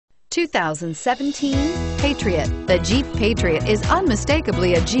2017 Patriot. The Jeep Patriot is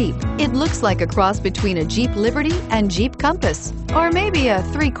unmistakably a Jeep. It looks like a cross between a Jeep Liberty and Jeep Compass, or maybe a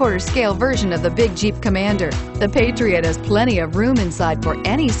 3/4 scale version of the big Jeep Commander. The Patriot has plenty of room inside for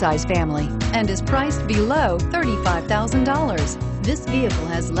any size family and is priced below $35,000. This vehicle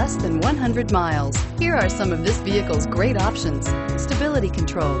has less than 100 miles. Here are some of this vehicle's great options: stability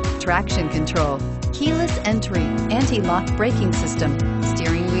control, traction control, keyless entry, anti-lock braking system,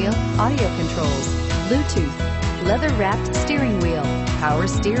 steering wheel audio controls, Bluetooth, leather-wrapped steering wheel, power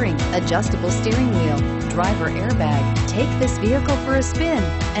steering, adjustable steering wheel, driver airbag. Take this vehicle for a spin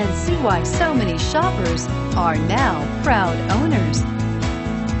and see why so many shoppers are now proud owners.